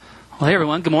Well, hey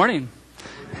everyone, good morning.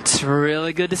 It's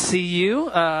really good to see you.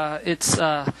 It's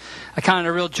a kind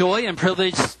of a real joy and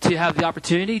privilege to have the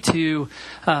opportunity to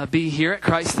be here at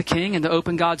Christ the King and to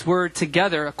open God's Word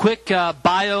together. A quick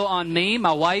bio on me.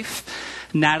 My wife,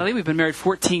 Natalie, we've been married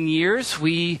 14 years.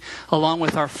 We, along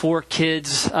with our 4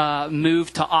 kids,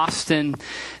 moved to Austin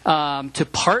to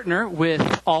partner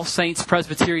with All Saints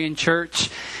Presbyterian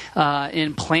Church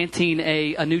in planting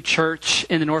a new church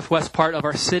in the northwest part of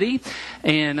our city.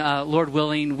 And Lord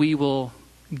willing, we will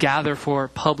gather for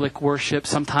public worship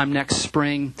sometime next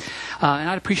spring. And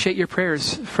I'd appreciate your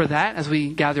prayers for that as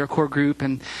we gather a core group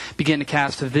and begin to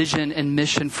cast a vision and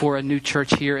mission for a new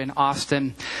church here in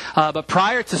Austin. But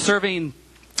prior to serving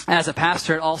as a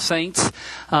pastor at All Saints,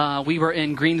 we were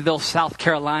in Greenville, South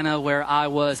Carolina, where I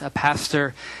was a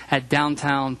pastor at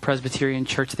Downtown Presbyterian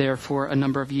Church there for a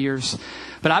number of years.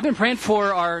 But I've been praying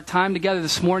for our time together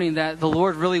this morning that the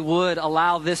Lord really would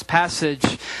allow this passage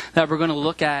that we're going to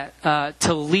look at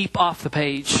to leap off the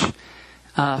page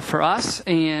for us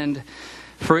and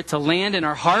for it to land in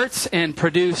our hearts and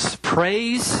produce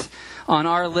praise on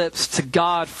our lips to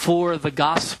God for the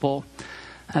gospel.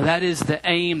 That is the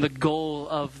aim, the goal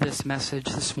of this message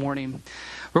this morning.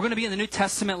 We're going to be in the New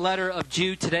Testament letter of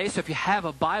Jude today. So if you have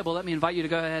a Bible, let me invite you to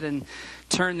go ahead and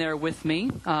turn there with me.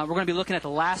 We're going to be looking at the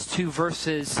last 2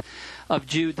 verses of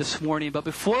Jude this morning. But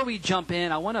before we jump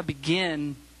in, I want to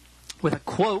begin with a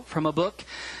quote from a book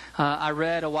I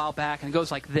read a while back. And it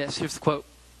goes like this. Here's the quote.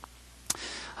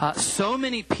 So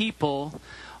many people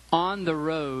on the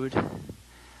road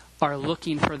are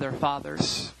looking for their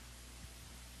fathers.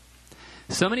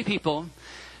 So many people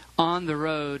on the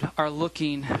road are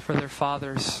looking for their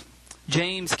fathers.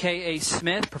 James K.A.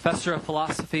 Smith, professor of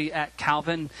philosophy at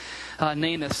Calvin,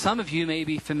 name that some of you may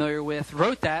be familiar with,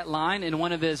 wrote that line in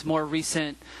one of his more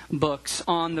recent books,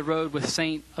 On the Road with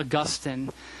St. Augustine.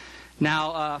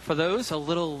 Now, for those a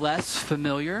little less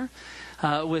familiar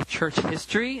with church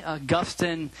history,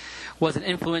 Augustine was an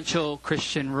influential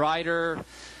Christian writer,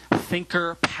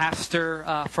 thinker,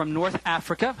 pastor from North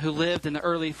Africa who lived in the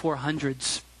early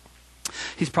 400s.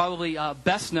 He's probably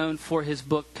best known for his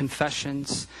book,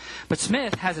 Confessions. But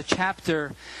Smith has a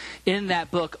chapter in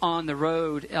that book, On the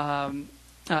Road,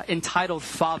 entitled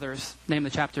Fathers. The name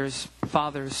of the chapter is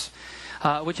Fathers,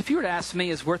 which if you were to ask me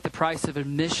is worth the price of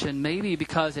admission, maybe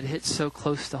because it hits so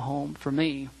close to home for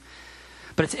me.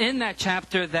 But it's in that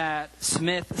chapter that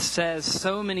Smith says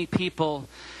so many people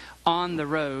on the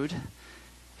road.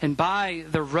 And by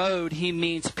the road, he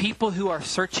means people who are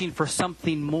searching for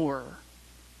something more.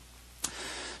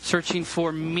 Searching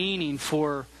for meaning,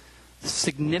 for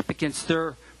significance,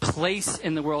 their place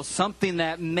in the world, something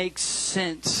that makes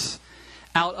sense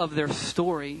out of their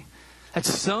story. That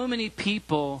so many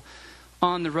people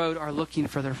on the road are looking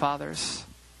for their fathers.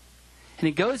 And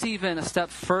he goes even a step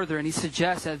further and he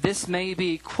suggests that this may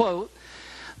be, quote,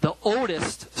 the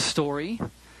oldest story,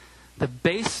 the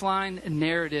baseline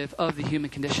narrative of the human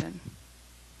condition.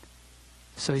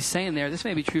 So he's saying there, this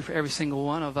may be true for every single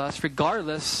one of us,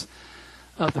 regardless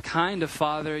of the kind of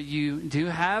father you do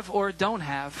have or don't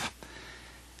have.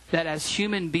 That as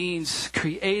human beings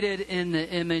created in the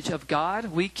image of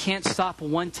God, we can't stop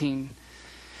wanting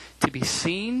to be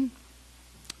seen,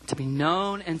 to be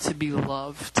known, and to be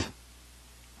loved.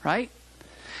 Right?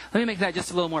 Let me make that just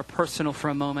a little more personal for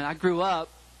a moment. I grew up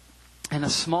in a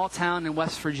small town in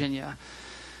West Virginia.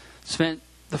 Spent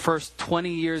the first 20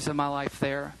 years of my life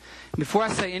there. And before I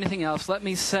say anything else, let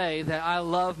me say that I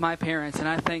love my parents and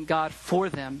I thank God for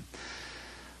them.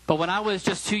 But when I was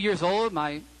just 2 years old,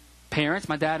 my parents,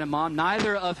 my dad and mom,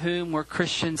 neither of whom were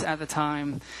Christians at the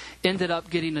time, ended up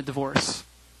getting a divorce.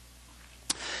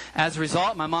 As a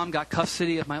result, my mom got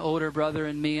custody of my older brother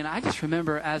and me. And I just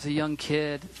remember as a young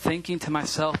kid thinking to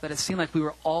myself that it seemed like we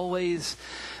were always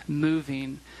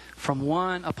moving from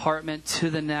one apartment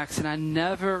to the next, and I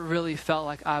never really felt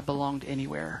like I belonged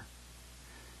anywhere.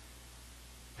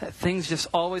 That things just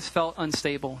always felt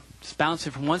unstable, just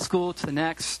bouncing from one school to the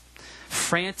next,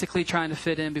 frantically trying to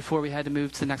fit in before we had to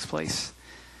move to the next place.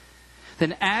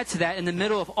 Then add to that, in the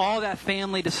middle of all that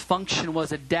family dysfunction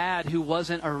was a dad who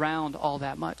wasn't around all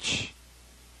that much.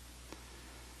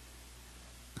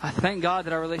 I thank God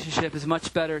that our relationship is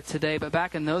much better today, but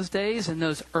back in those days, in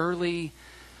those early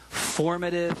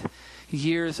formative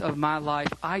years of my life,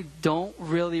 I don't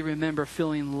really remember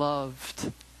feeling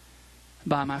loved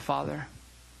by my father.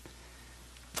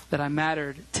 That I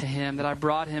mattered to him, that I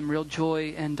brought him real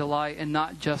joy and delight and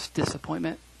not just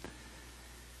disappointment.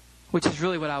 Which is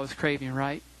really what I was craving,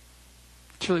 right?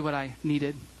 It's really what I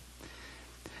needed.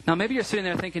 Now maybe you're sitting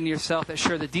there thinking to yourself that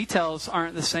sure, the details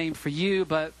aren't the same for you,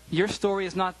 but your story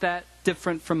is not that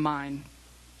different from mine.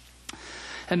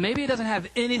 And maybe it doesn't have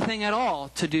anything at all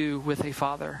to do with a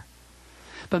father.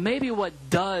 But maybe what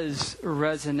does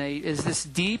resonate is this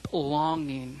deep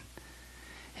longing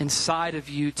inside of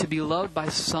you to be loved by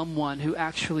someone who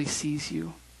actually sees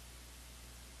you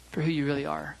for who you really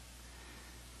are.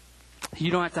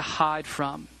 You don't have to hide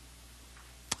from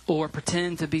or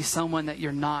pretend to be someone that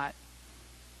you're not.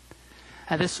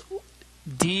 And this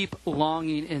deep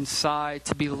longing inside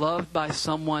to be loved by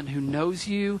someone who knows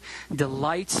you,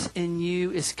 delights in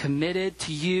you, is committed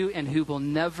to you, and who will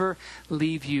never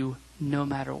leave you no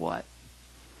matter what.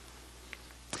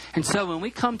 And so when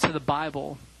we come to the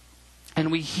Bible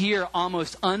and we hear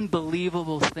almost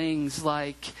unbelievable things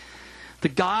like the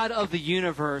God of the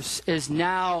universe is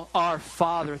now our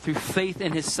Father through faith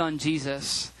in His Son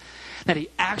Jesus, that He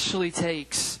actually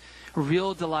takes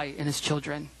real delight in His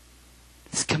children,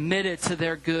 is committed to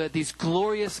their good, these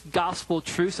glorious gospel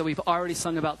truths that we've already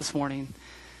sung about this morning,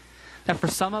 that for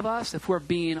some of us, if we're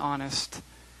being honest,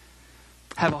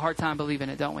 have a hard time believing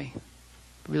it, don't we?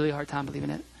 Really hard time believing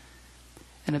it.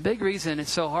 And a big reason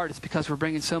it's so hard is because we're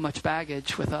bringing so much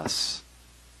baggage with us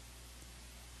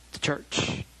to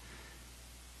church.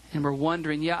 And we're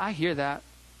wondering, yeah, I hear that,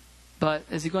 but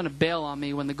is He going to bail on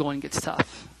me when the going gets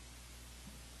tough?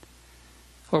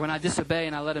 Or when I disobey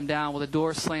and I let Him down, will the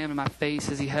door slam in my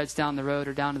face as He heads down the road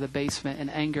or down to the basement in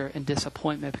anger and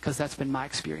disappointment, because that's been my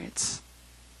experience?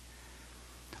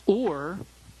 Or,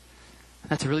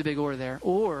 that's a really big or there,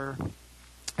 or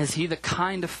is He the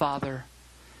kind of Father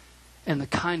and the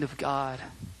kind of God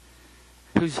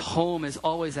whose home is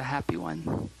always a happy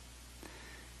one,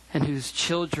 and whose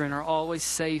children are always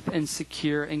safe and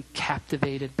secure and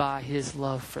captivated by His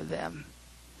love for them?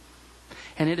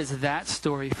 And it is that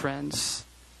story, friends,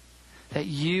 that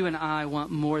you and I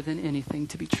want more than anything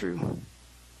to be true.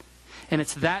 And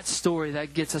it's that story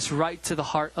that gets us right to the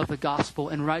heart of the gospel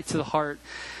and right to the heart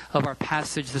of our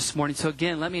passage this morning. So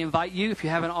again, let me invite you, if you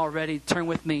haven't already, turn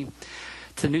with me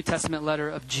to the New Testament letter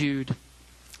of Jude.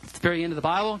 It's the very end of the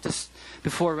Bible, just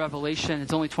before Revelation.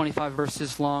 It's only 25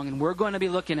 verses long, and we're going to be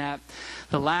looking at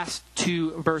the last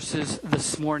 2 verses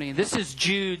this morning. This is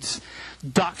Jude's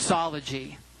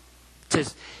Doxology. It's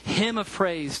his hymn of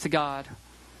praise to God.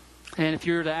 And if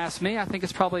you were to ask me, I think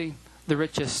it's probably the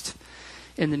richest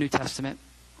in the New Testament.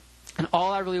 And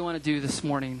all I really want to do this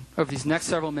morning, over these next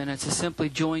several minutes, is simply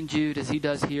join Jude as he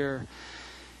does here,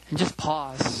 and just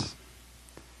pause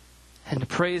and to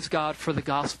praise God for the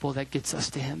gospel that gets us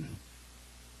to Him.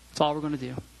 That's all we're going to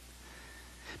do.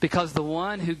 Because the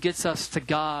one who gets us to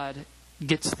God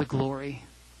gets the glory.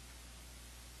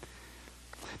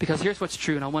 Because here's what's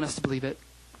true, and I want us to believe it,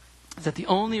 is that the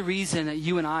only reason that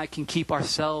you and I can keep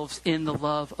ourselves in the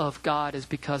love of God is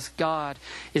because God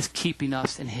is keeping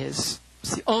us in His.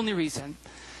 It's the only reason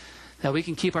that we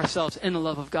can keep ourselves in the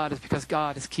love of God is because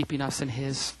God is keeping us in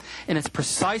His. And it's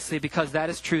precisely because that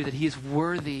is true that He is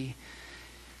worthy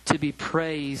to be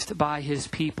praised by His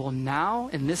people now,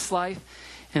 in this life,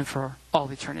 and for all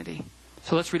eternity.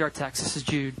 So let's read our text. This is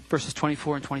Jude, verses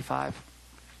 24 and 25.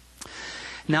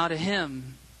 Now to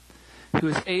Him who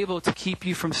is able to keep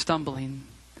you from stumbling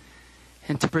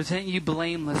and to present you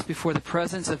blameless before the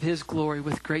presence of His glory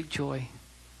with great joy,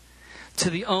 to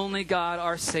the only God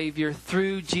our Savior,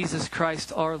 through Jesus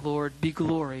Christ our Lord, be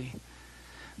glory,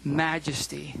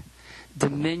 majesty,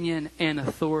 dominion, and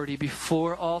authority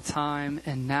before all time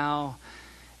and now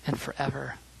and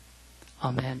forever.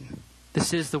 Amen.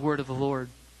 This is the word of the Lord.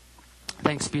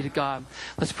 Thanks be to God.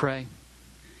 Let's pray.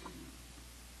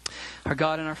 Our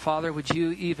God and our Father, would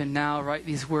You even now write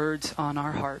these words on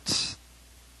our hearts?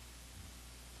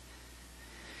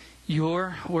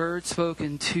 Your word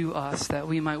spoken to us that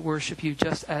we might worship You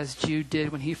just as Jude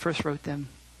did when he first wrote them.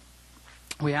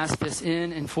 We ask this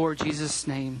in and for Jesus'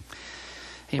 name.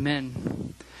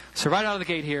 Amen. So right out of the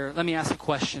gate here, let me ask a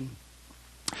question.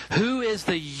 Who is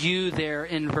the you there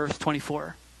in verse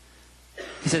 24?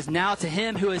 He says, now to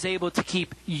Him who is able to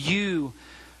keep you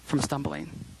from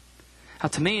stumbling. Now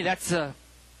to me, that's an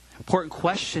important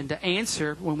question to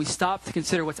answer when we stop to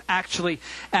consider what's actually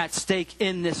at stake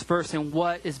in this verse and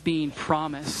what is being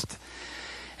promised.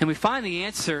 And we find the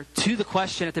answer to the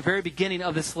question at the very beginning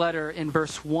of this letter in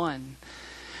verse 1,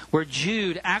 where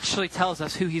Jude actually tells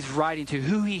us who he's writing to,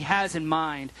 who he has in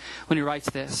mind when he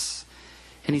writes this.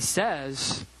 And he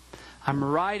says, I'm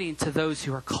writing to those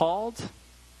who are called,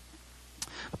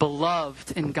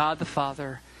 beloved in God the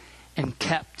Father, and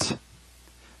kept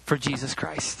for Jesus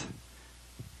Christ.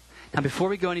 Now before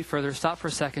we go any further, stop for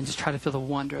a second, just try to feel the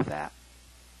wonder of that.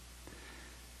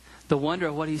 The wonder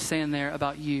of what he's saying there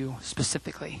about you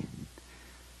specifically.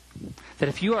 That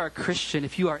if you are a Christian,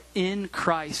 if you are in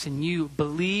Christ and you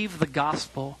believe the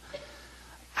gospel,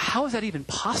 how is that even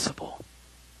possible?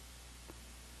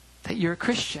 That you're a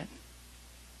Christian?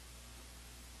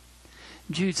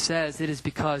 Jude says it is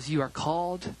because you are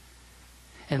called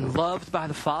and loved by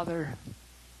the Father,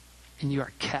 and you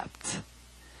are kept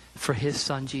for His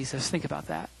Son Jesus. Think about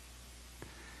that.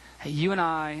 You and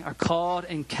I are called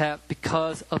and kept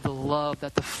because of the love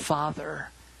that the Father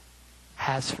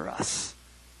has for us.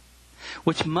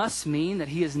 Which must mean that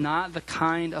He is not the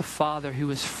kind of Father who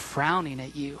is frowning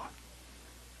at you,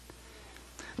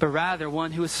 but rather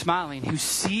one who is smiling, who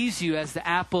sees you as the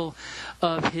apple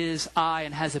of His eye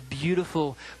and has a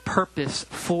beautiful purpose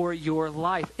for your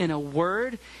life. In a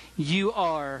word, you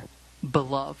are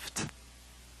beloved.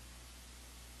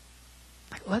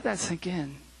 Let that sink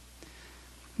in.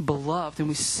 Beloved. And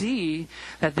we see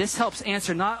that this helps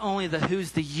answer not only the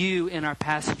who's the you in our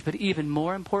passage, but even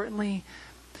more importantly,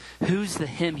 who's the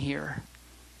him here.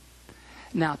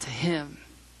 Now to Him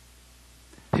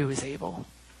who is able.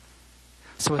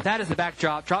 So with that as the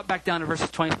backdrop, drop back down to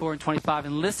verses 24 and 25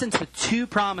 and listen to two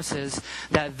promises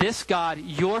that this God,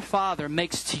 your Father,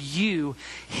 makes to you,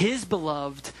 His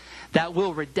beloved, that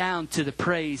will redound to the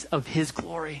praise of His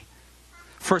glory.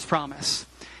 First promise.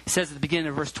 It says at the beginning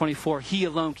of verse 24, He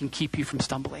alone can keep you from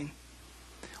stumbling.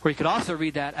 Or you could also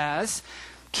read that as,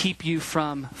 keep you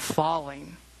from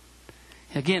falling.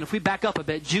 Again, if we back up a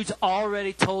bit, Jude's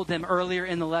already told them earlier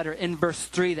in the letter in verse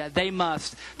 3 that they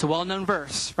must, it's a well-known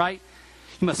verse, right?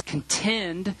 You must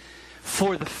contend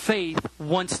for the faith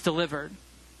once delivered.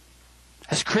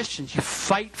 As Christians, you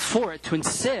fight for it to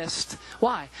insist,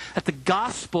 why? That the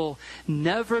gospel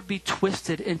never be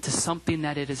twisted into something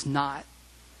that it is not.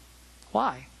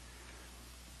 Why?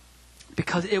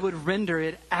 Because it would render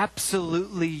it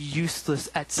absolutely useless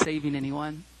at saving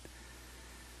anyone.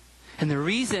 And the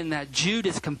reason that Jude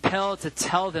is compelled to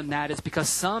tell them that is because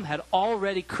some had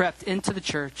already crept into the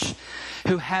church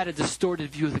who had a distorted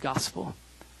view of the gospel.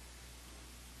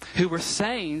 Who were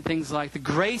saying things like, the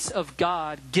grace of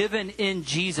God given in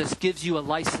Jesus gives you a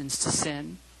license to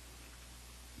sin.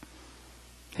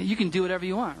 You can do whatever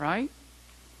you want, right?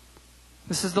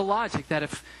 This is the logic that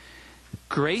if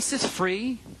grace is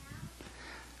free,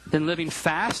 then living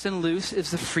fast and loose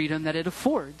is the freedom that it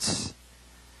affords.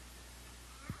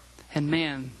 And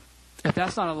man, if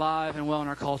that's not alive and well in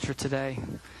our culture today.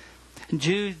 And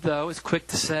Jude, though, is quick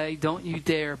to say, don't you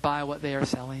dare buy what they are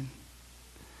selling.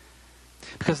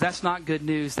 Because that's not good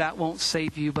news. That won't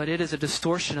save you, but it is a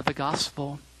distortion of the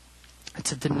gospel.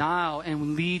 It's a denial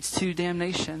and leads to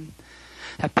damnation.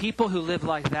 That people who live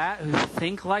like that, who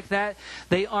think like that,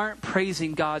 they aren't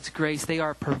praising God's grace. They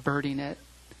are perverting it.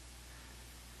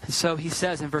 And so he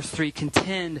says in verse 3,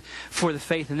 contend for the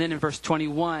faith. And then in verse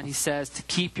 21, he says to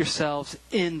keep yourselves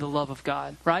in the love of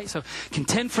God. Right? So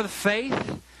contend for the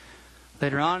faith.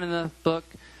 Later on in the book,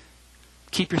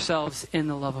 keep yourselves in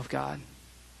the love of God.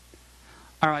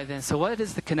 All right then, so what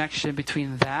is the connection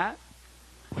between that,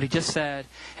 what he just said,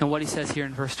 and what he says here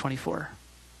in verse 24?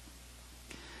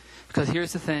 Because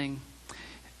here's the thing.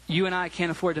 You and I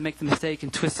can't afford to make the mistake in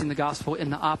twisting the gospel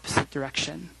in the opposite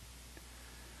direction.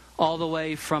 All the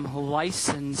way from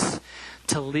license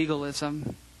to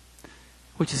legalism,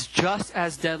 which is just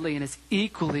as deadly and is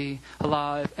equally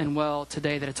alive and well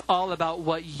today, that it's all about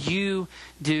what you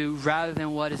do rather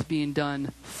than what is being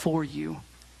done for you.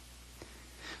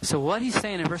 So what he's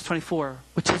saying in verse 24,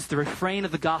 which is the refrain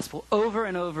of the gospel over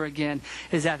and over again,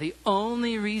 is that the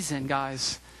only reason,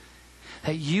 guys,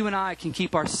 that you and I can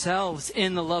keep ourselves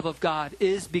in the love of God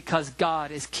is because God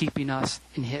is keeping us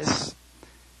in His.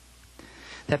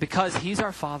 That because He's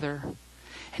our Father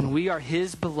and we are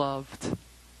His beloved,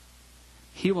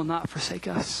 He will not forsake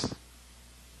us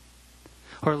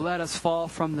or let us fall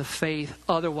from the faith.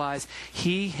 Otherwise,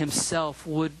 He Himself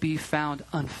would be found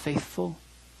unfaithful.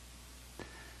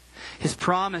 His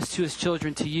promise to His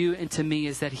children, to you and to me,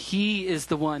 is that He is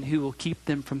the one who will keep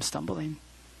them from stumbling.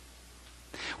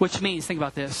 Which means, think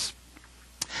about this,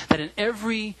 that in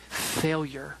every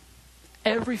failure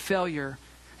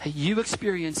that you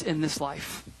experience in this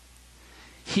life,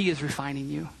 He is refining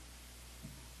you.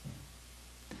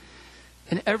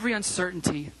 In every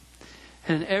uncertainty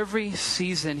and in every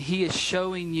season, He is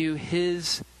showing you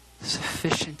His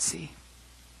sufficiency.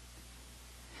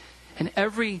 In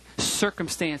every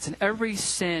circumstance, in every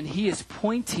sin, He is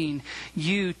pointing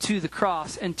you to the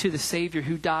cross and to the Savior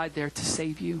who died there to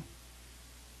save you.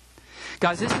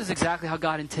 Guys, this is exactly how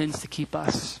God intends to keep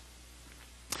us.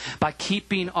 By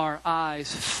keeping our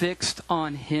eyes fixed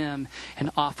on Him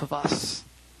and off of us.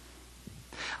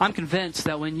 I'm convinced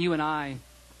that when you and I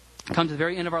come to the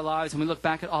very end of our lives and we look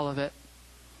back at all of it,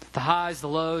 the highs, the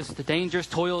lows, the dangers,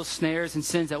 toils, snares, and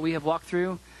sins that we have walked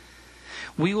through,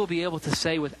 we will be able to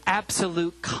say with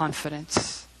absolute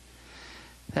confidence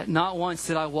that not once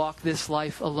did I walk this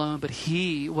life alone, but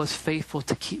He was faithful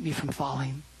to keep me from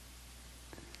falling.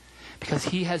 Because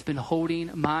He has been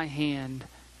holding my hand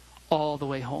all the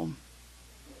way home.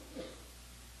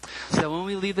 So when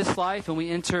we leave this life and we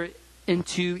enter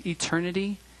into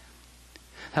eternity,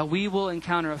 that we will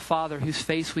encounter a Father whose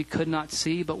face we could not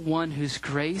see, but one whose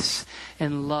grace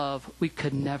and love we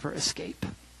could never escape.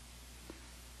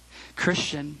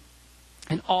 Christian,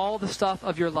 in all the stuff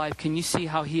of your life, can you see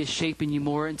how He is shaping you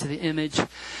more into the image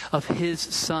of His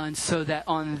Son, so that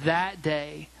on that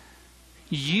day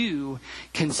you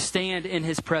can stand in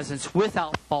His presence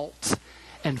without fault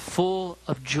and full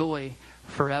of joy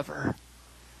forever?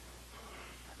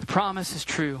 The promise is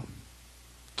true,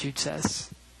 Jude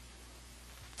says.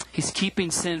 He's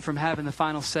keeping sin from having the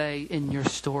final say in your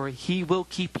story. He will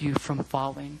keep you from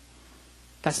falling.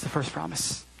 That's the first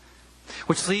promise.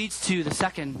 Which leads to the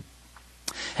second,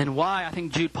 and why I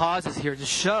think Jude pauses here to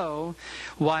show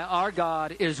why our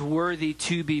God is worthy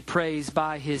to be praised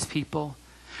by His people.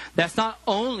 That's not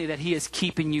only that He is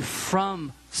keeping you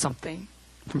from something,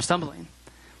 from stumbling,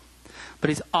 but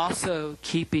He's also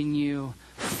keeping you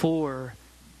for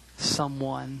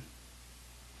someone,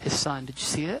 His Son. Did you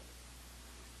see it?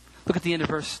 Look at the end of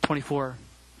verse 24.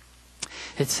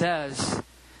 It says,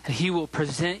 and He will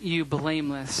present you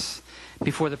blameless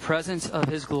before the presence of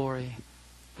His glory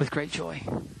with great joy.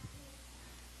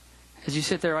 As you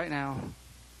sit there right now,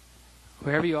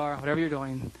 wherever you are, whatever you're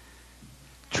doing,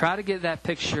 try to get that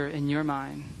picture in your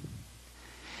mind.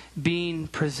 Being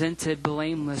presented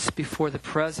blameless before the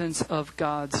presence of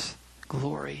God's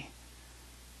glory.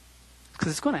 Because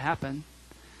it's going to happen.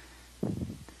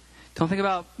 Don't think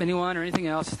about anyone or anything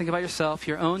else. Just think about yourself,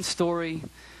 your own story,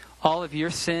 all of your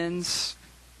sins,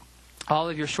 all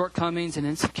of your shortcomings and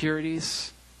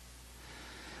insecurities.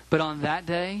 But on that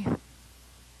day,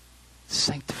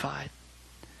 sanctified,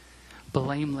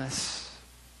 blameless,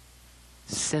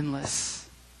 sinless,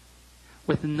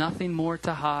 with nothing more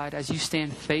to hide as you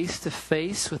stand face to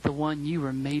face with the one you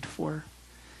were made for.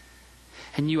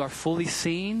 And you are fully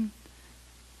seen,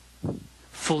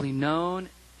 fully known,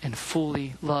 and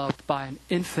fully loved by an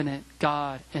infinite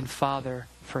God and Father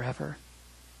forever.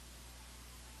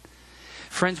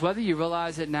 Friends, whether you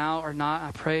realize it now or not,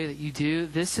 I pray that you do.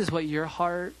 This is what your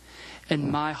heart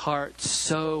and my heart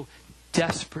so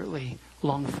desperately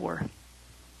long for.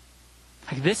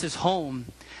 Like, this is home.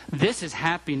 This is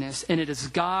happiness. And it is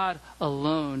God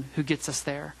alone who gets us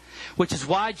there. Which is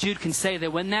why Jude can say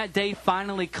that when that day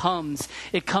finally comes,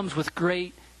 it comes with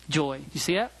great joy. You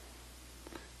see it?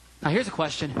 Now here's a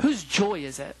question. Whose joy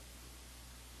is it?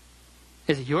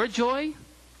 Is it your joy?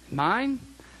 Mine?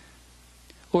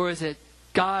 Or is it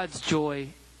God's joy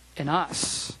in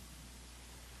us?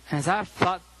 And as I've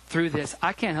thought through this,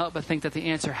 I can't help but think that the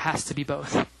answer has to be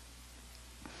both.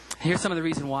 Here's some of the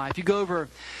reason why. If you go over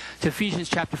to Ephesians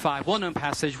chapter 5, well-known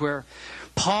passage where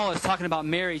Paul is talking about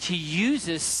marriage, he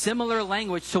uses similar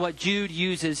language to what Jude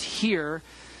uses here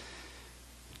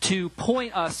to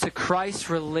point us to Christ's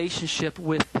relationship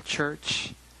with the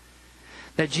church.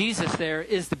 That Jesus there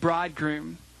is the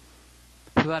bridegroom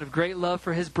who out of great love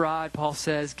for His bride, Paul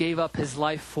says, gave up His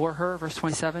life for her, verse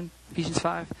 27, Ephesians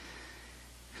 5,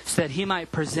 so that He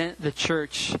might present the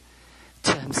church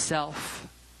to Himself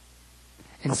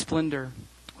in splendor,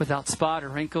 without spot or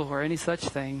wrinkle or any such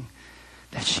thing,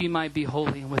 that she might be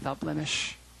holy and without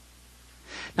blemish.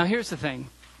 Now here's the thing.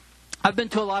 I've been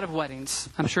to a lot of weddings.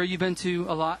 I'm sure you've been to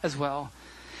a lot as well.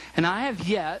 And I have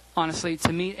yet, honestly,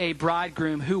 to meet a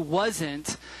bridegroom who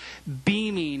wasn't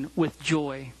beaming with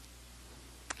joy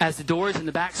as the doors in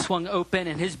the back swung open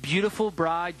and his beautiful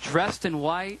bride, dressed in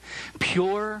white,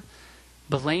 pure,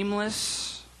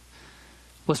 blameless,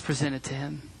 was presented to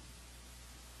him.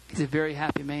 He's a very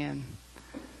happy man.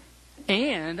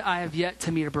 And I have yet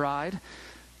to meet a bride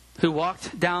who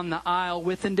walked down the aisle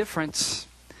with indifference,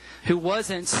 who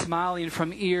wasn't smiling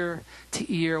from ear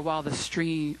to ear while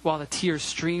the tears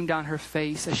stream down her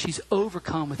face as she's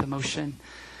overcome with emotion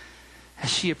as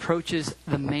she approaches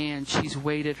the man she's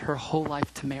waited her whole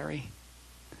life to marry.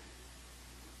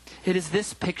 It is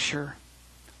this picture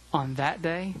on that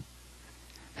day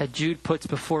that Jude puts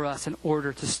before us in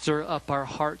order to stir up our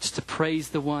hearts to praise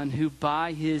the one who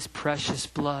by His precious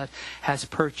blood has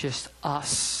purchased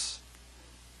us,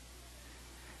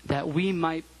 that we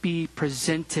might be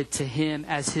presented to Him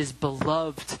as His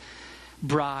beloved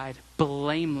bride,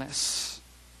 blameless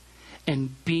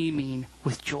and beaming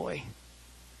with joy.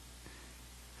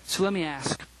 So let me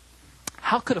ask,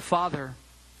 how could a father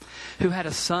who had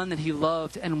a son that he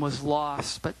loved and was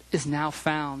lost but is now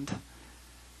found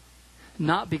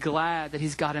not be glad that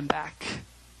he's got him back?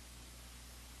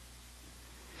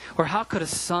 Or how could a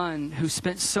son who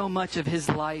spent so much of his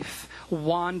life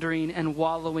wandering and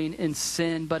wallowing in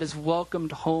sin, but is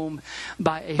welcomed home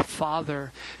by a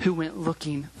father who went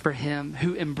looking for him,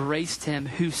 who embraced him,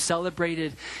 who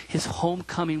celebrated his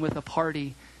homecoming with a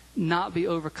party, not be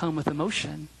overcome with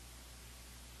emotion?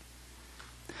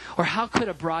 Or how could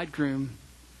a bridegroom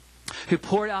who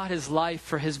poured out his life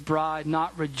for his bride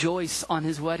not rejoice on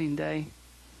his wedding day?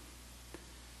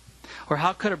 Or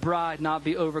how could a bride not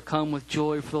be overcome with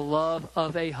joy for the love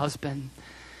of a husband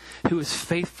who is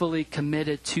faithfully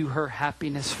committed to her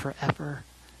happiness forever?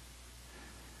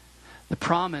 The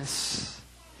promise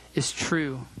is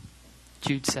true,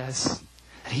 Jude says.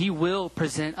 He will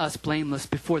present us blameless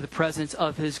before the presence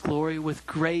of his glory with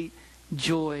great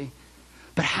joy.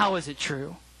 But how is it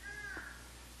true?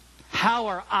 How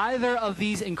are either of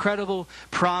these incredible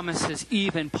promises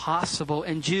even possible?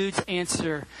 And Jude's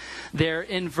answer there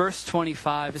in verse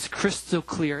 25 is crystal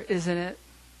clear, isn't it?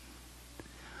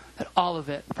 That all of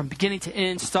it, from beginning to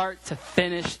end, start to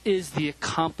finish, is the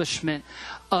accomplishment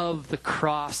of the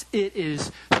cross. It is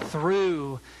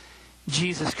through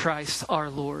Jesus Christ our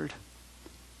Lord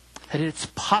that it's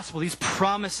possible. These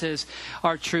promises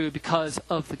are true because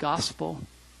of the gospel.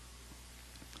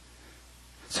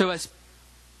 So as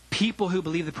people who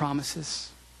believe the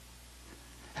promises,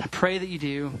 and I pray that you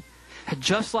do, and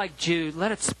just like Jude,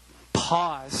 let us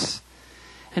pause,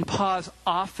 and pause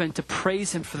often to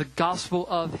praise him for the gospel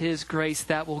of his grace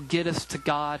that will get us to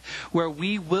God, where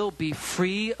we will be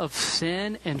free of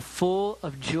sin and full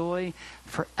of joy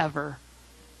forever.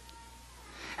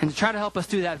 And to try to help us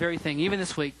do that very thing, even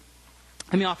this week,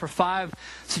 let me offer 5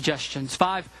 suggestions,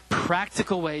 5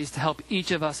 practical ways to help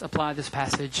each of us apply this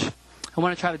passage. I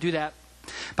want to try to do that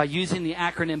by using the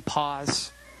acronym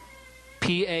PAUSE.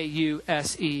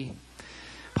 P-A-U-S-E.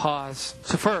 Pause.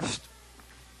 So first,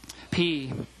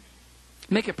 P.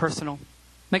 Make it personal.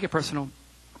 Make it personal.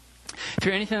 If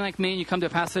you're anything like me and you come to a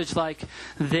passage like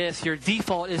this, your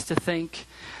default is to think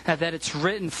that it's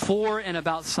written for and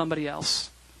about somebody else.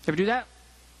 Ever do that?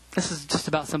 This is just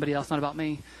about somebody else, not about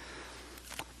me.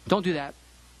 Don't do that.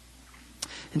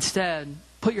 Instead,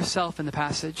 put yourself in the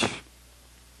passage.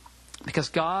 Because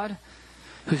God,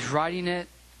 who's writing it,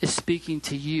 is speaking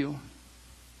to you.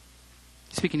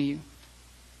 Speaking to you.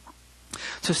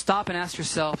 So stop and ask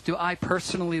yourself, do I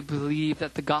personally believe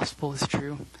that the gospel is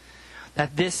true?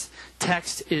 That this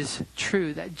text is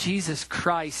true? That Jesus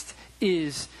Christ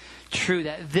is true?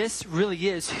 That this really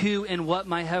is who and what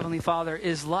my Heavenly Father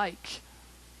is like?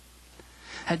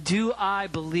 And do I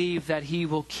believe that He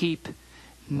will keep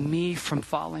me from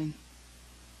falling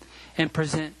and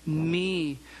present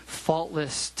me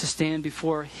faultless to stand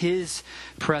before His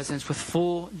presence with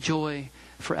full joy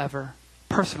forever?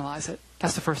 Personalize it.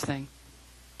 That's the first thing.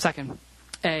 Second,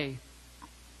 A,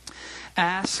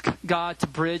 ask God to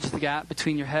bridge the gap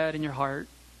between your head and your heart.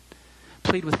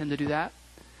 Plead with Him to do that.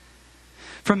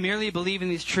 From merely believing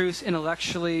these truths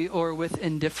intellectually or with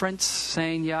indifference,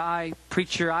 saying, yeah,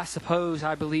 preacher, I suppose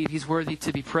I believe He's worthy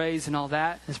to be praised and all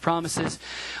that. His promises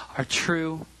are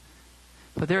true.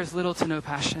 But there is little to no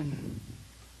passion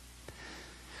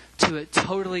to it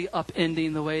totally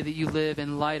upending the way that you live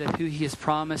in light of who He has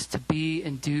promised to be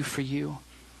and do for you.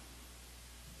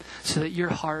 So that your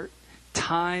heart,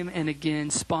 time and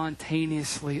again,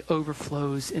 spontaneously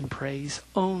overflows in praise.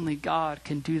 Only God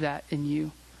can do that in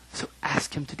you. So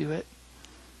ask Him to do it.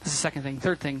 That's the second thing.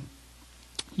 Third thing,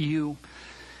 you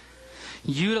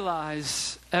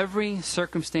utilize every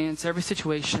circumstance, every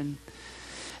situation,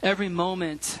 every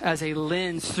moment as a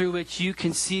lens through which you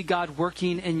can see God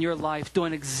working in your life,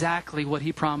 doing exactly what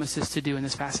He promises to do in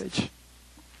this passage.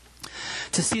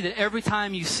 To see that every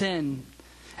time you sin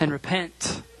and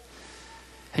repent,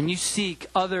 and you seek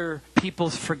other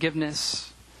people's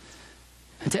forgiveness,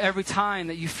 and to every time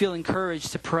that you feel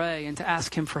encouraged to pray and to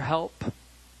ask Him for help,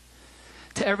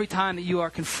 to every time that you are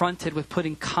confronted with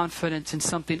putting confidence in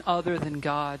something other than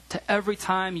God, to every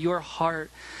time your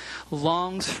heart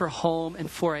longs for home and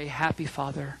for a happy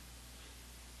Father,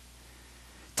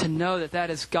 to know that that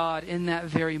is God in that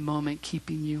very moment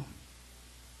keeping you.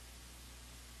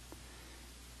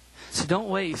 So don't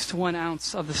waste 1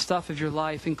 ounce of the stuff of your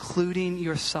life, including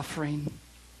your suffering.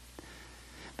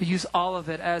 But use all of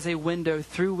it as a window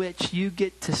through which you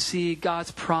get to see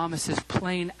God's promises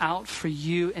playing out for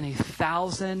you in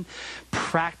 1,000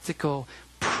 practical,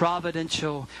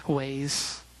 providential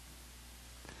ways.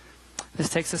 This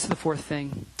takes us to the fourth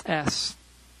thing. S.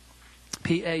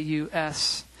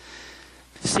 P-A-U-S.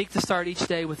 Seek to start each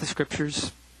day with the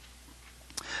Scriptures.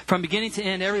 From beginning to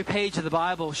end, every page of the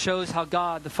Bible shows how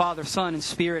God, the Father, Son, and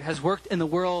Spirit has worked in the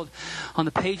world on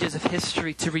the pages of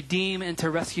history to redeem and to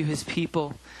rescue His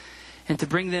people and to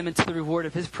bring them into the reward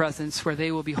of His presence where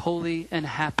they will be holy and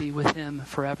happy with Him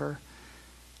forever.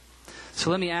 So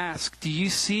let me ask, do you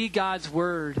see God's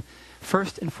Word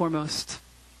first and foremost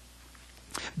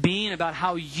being about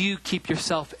how you keep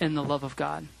yourself in the love of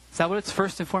God? Is that what it's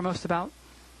first and foremost about?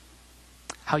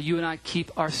 How you and I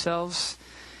keep ourselves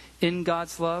in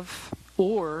God's love?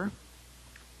 Or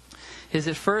is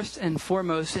it first and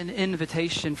foremost an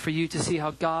invitation for you to see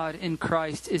how God in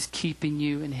Christ is keeping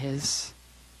you in His?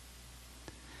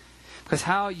 Because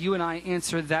how you and I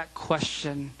answer that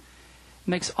question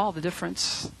makes all the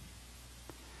difference.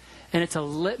 And it's a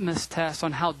litmus test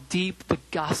on how deep the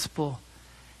gospel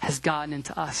has gotten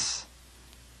into us.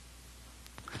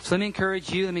 So let me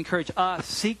encourage you, let me encourage us,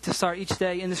 seek to start each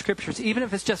day in the Scriptures, even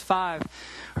if it's just 5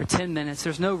 or 10 minutes.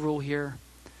 There's no rule here.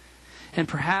 And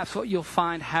perhaps what you'll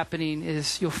find happening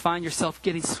is you'll find yourself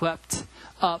getting swept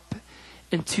up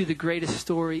into the greatest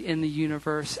story in the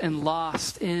universe and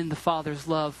lost in the Father's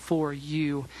love for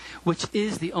you, which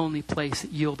is the only place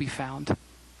that you'll be found.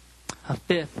 A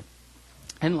fifth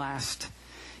and last,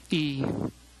 E.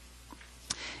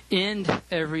 End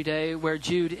every day where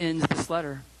Jude ends this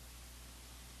letter.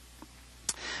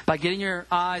 By getting your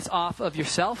eyes off of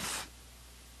yourself,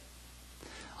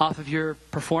 off of your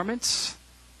performance,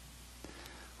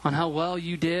 on how well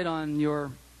you did on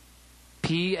your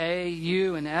P, A,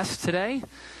 U, and S today,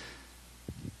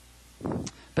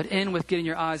 but end with getting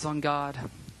your eyes on God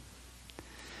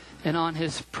and on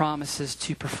His promises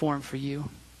to perform for you.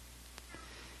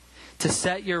 To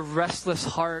set your restless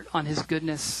heart on His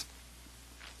goodness,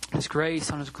 His grace,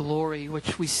 on His glory,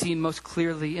 which we see most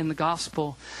clearly in the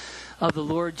gospel of the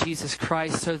Lord Jesus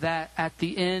Christ, so that at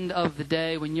the end of the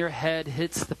day, when your head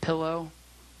hits the pillow,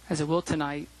 as it will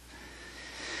tonight,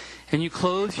 and you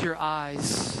close your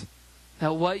eyes,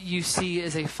 that what you see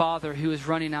is a Father who is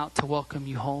running out to welcome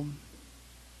you home.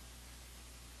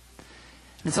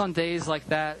 And it's on days like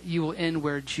that you will end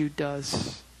where Jude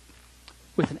does,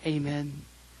 with an amen.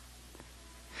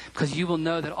 Because you will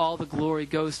know that all the glory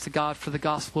goes to God for the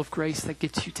gospel of grace that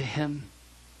gets you to Him.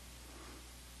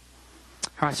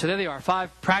 All right, so there they are.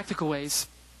 5 practical ways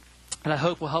that I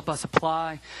hope will help us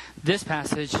apply this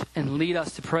passage and lead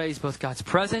us to praise both God's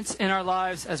presence in our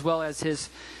lives as well as His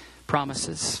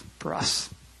promises for us.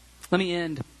 Let me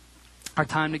end our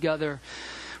time together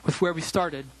with where we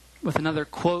started, with another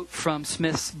quote from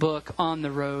Smith's book, On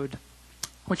the Road.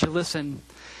 I want you to listen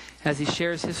as he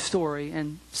shares his story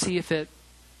and see if it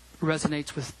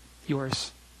resonates with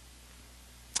yours.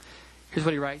 Here's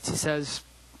what he writes. He says,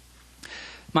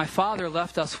 "My father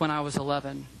left us when I was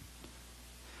 11.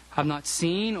 I've not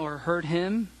seen or heard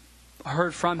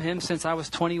from him since I was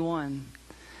 21,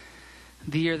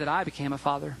 the year that I became a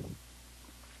father.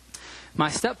 My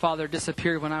stepfather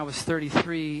disappeared when I was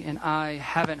 33, and I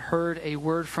haven't heard a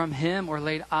word from him or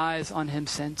laid eyes on him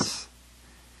since.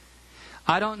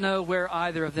 I don't know where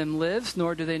either of them lives,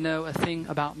 nor do they know a thing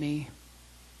about me.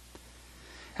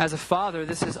 As a father,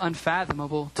 this is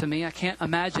unfathomable to me. I can't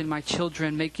imagine my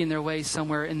children making their way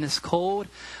somewhere in this cold,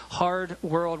 hard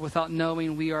world without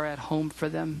knowing we are at home for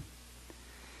them.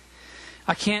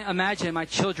 I can't imagine my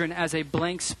children as a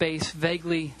blank space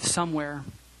vaguely somewhere.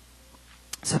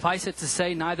 Suffice it to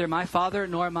say, neither my father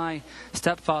nor my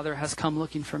stepfather has come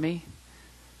looking for me.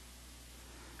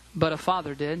 But a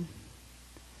father did.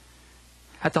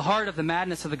 At the heart of the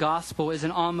madness of the gospel is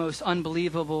an almost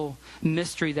unbelievable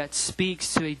mystery that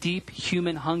speaks to a deep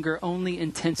human hunger only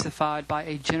intensified by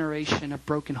a generation of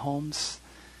broken homes.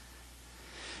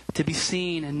 To be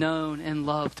seen and known and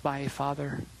loved by a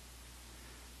father.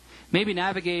 Maybe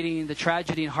navigating the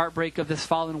tragedy and heartbreak of this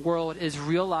fallen world is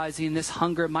realizing this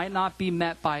hunger might not be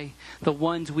met by the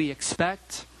ones we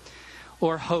expect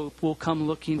or hope will come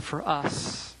looking for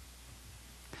us.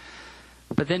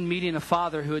 But then meeting a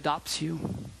father who adopts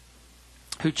you,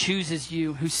 who chooses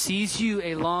you, who sees you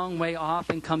a long way off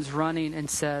and comes running and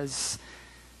says,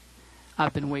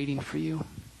 I've been waiting for you.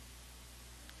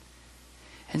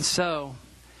 And so,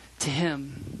 to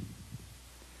Him,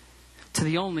 to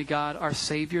the only God, our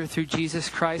Savior, through Jesus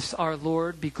Christ our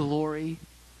Lord, be glory,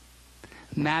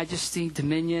 majesty,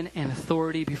 dominion, and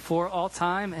authority before all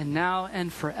time and now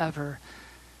and forever.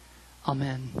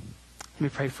 Amen. Let me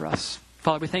pray for us.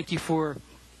 Father, we thank you for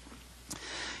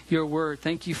your word.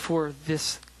 Thank you for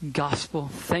this gospel.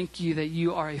 Thank you that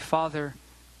you are a Father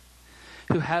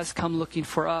who has come looking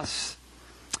for us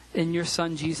in your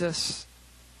Son, Jesus.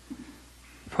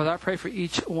 Father, I pray for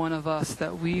each one of us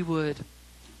that we would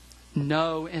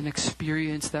know and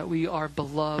experience that we are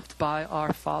beloved by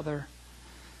our Father.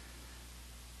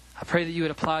 I pray that you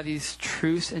would apply these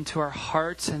truths into our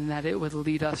hearts and that it would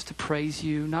lead us to praise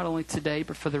you, not only today,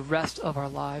 but for the rest of our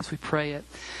lives. We pray it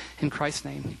in Christ's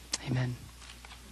name. Amen.